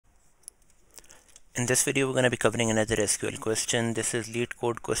In this video, we're going to be covering another SQL question. This is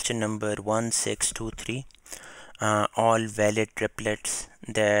Leetcode question number 1623. All valid triplets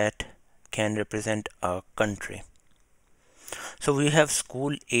that can represent a country. So we have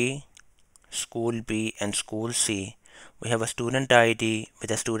School A, School B, and School C. We have a student ID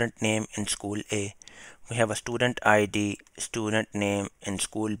with a student name in School A. We have a student ID, student name in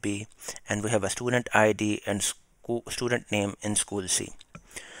School B, and we have a student ID and student name in School C.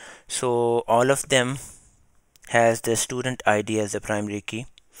 So all of them has the student ID as the primary key.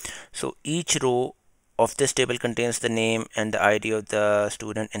 So each row of this table contains the name and the ID of the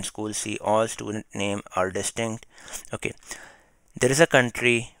student in School C. All student name are distinct. Okay, there is a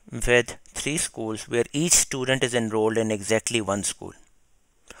country with 3 schools where each student is enrolled in exactly one school.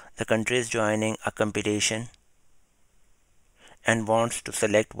 The country is joining a competition and wants to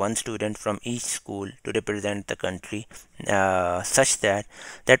select one student from each school to represent the country such that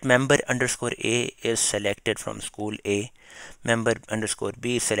member underscore A is selected from school A, member underscore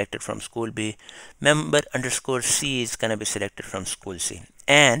B is selected from school B, member underscore C is gonna be selected from school C,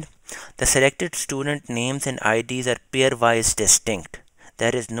 and the selected student names and IDs are pairwise distinct.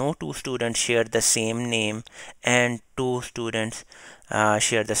 There is no 2 students share the same name and 2 students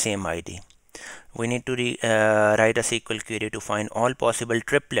share the same ID. We need to write a SQL query to find all possible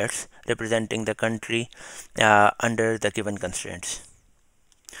triplets representing the country under the given constraints.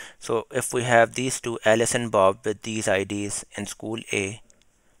 So if we have these 2, Alice and Bob, with these IDs in School A,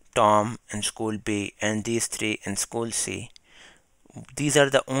 Tom in School B, and these 3 in School C, these are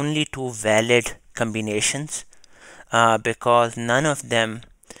the only 2 valid combinations because none of them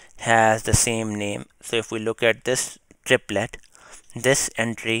has the same name. So if we look at this triplet, this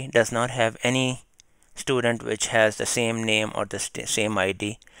entry does not have any student which has the same name or the same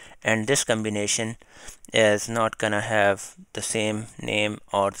ID, and this combination is not gonna have the same name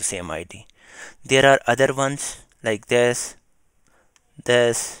or the same ID. There are other ones like this,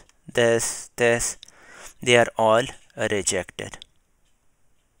 they are all rejected.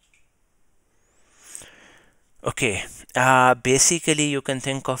 Okay, basically you can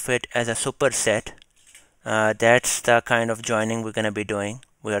think of it as a superset. That's the kind of joining we're going to be doing.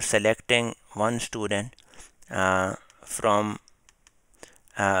 We are selecting one student from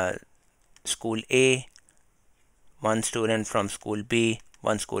School A, one student from School B,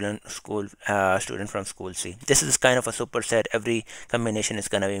 one student from School C. This is kind of a superset. Every combination is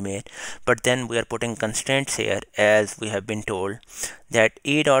going to be made. But then we are putting constraints here, as we have been told that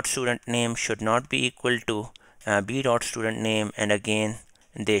A dot student name should not be equal to B dot student name, and again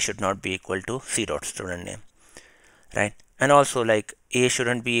they should not be equal to C dot student name, right? And also, like, A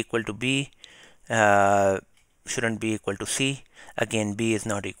shouldn't be equal to B, shouldn't be equal to C. Again, B is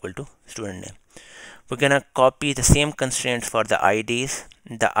not equal to student name. We're gonna copy the same constraints for the IDs.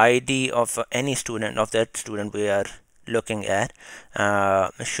 The ID of any student, of that student we are looking at,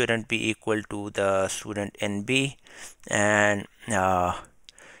 shouldn't be equal to the student in B, and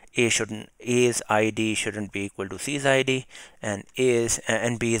A's ID shouldn't be equal to C's ID, and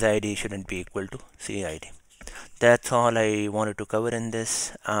B's ID shouldn't be equal to C's ID. That's all I wanted to cover in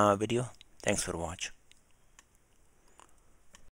this video. Thanks for watching.